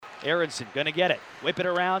Aronson gonna get it. Whip it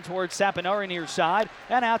around towards Sapinari near side,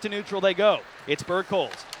 and out to neutral they go. It's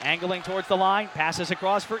Burkholz angling towards the line, passes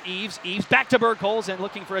across for Eves. Eves back to Burkholz and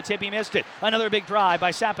looking for a tip, he missed it. Another big drive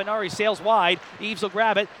by Sapinari, sails wide. Eves will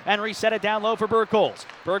grab it and reset it down low for Burkholz.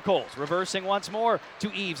 Burkholz reversing once more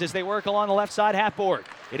to Eves as they work along the left side half board.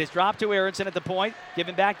 It is dropped to Aronson at the point,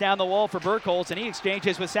 given back down the wall for Burkholz, and he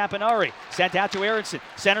exchanges with Sapinari. Sent out to Aronson,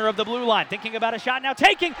 center of the blue line, thinking about a shot now,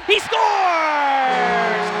 taking, he scores!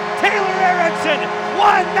 Taylor Aronson,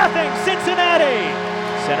 1-0 Cincinnati!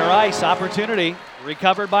 Center ice opportunity,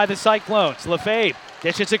 recovered by the Cyclones. Lefebvre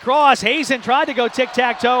dishes across. Hazen tried to go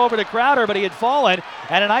tic-tac-toe over to Crowder, but he had fallen,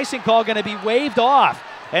 and an icing call going to be waved off.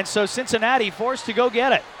 And so Cincinnati forced to go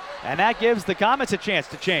get it. And that gives the Komets a chance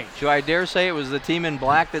to change. Do I dare say it was the team in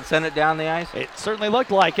black that sent it down the ice? It certainly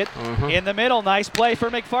looked like it. In the middle, nice play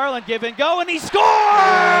for McFarland. Give and go, and he scores!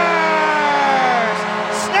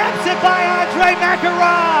 Snaps it by Andre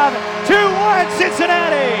Makarov. 2-1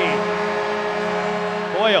 Cincinnati.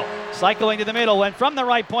 Boyle cycling to the middle, and from the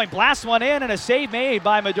right point, blasts one in, and a save made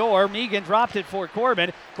by Medor. Megan dropped it for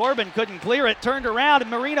Corbin. Corbin couldn't clear it, turned around, and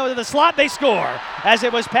Marino to the slot. They score. As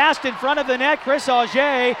it was passed in front of the net, Chris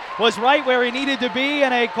Auger was right where he needed to be,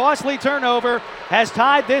 and a costly turnover has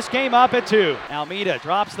tied this game up at 2. Almeida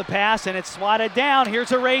drops the pass, and it's swatted down.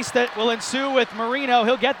 Here's a race that will ensue with Marino.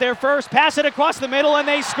 He'll get there first, pass it across the middle, and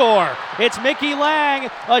they score. It's Mickey Lang,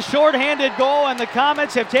 a shorthanded goal, and the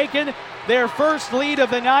Komets have taken their first lead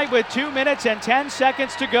of the night with 2 minutes and 10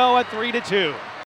 seconds to go at 3-2.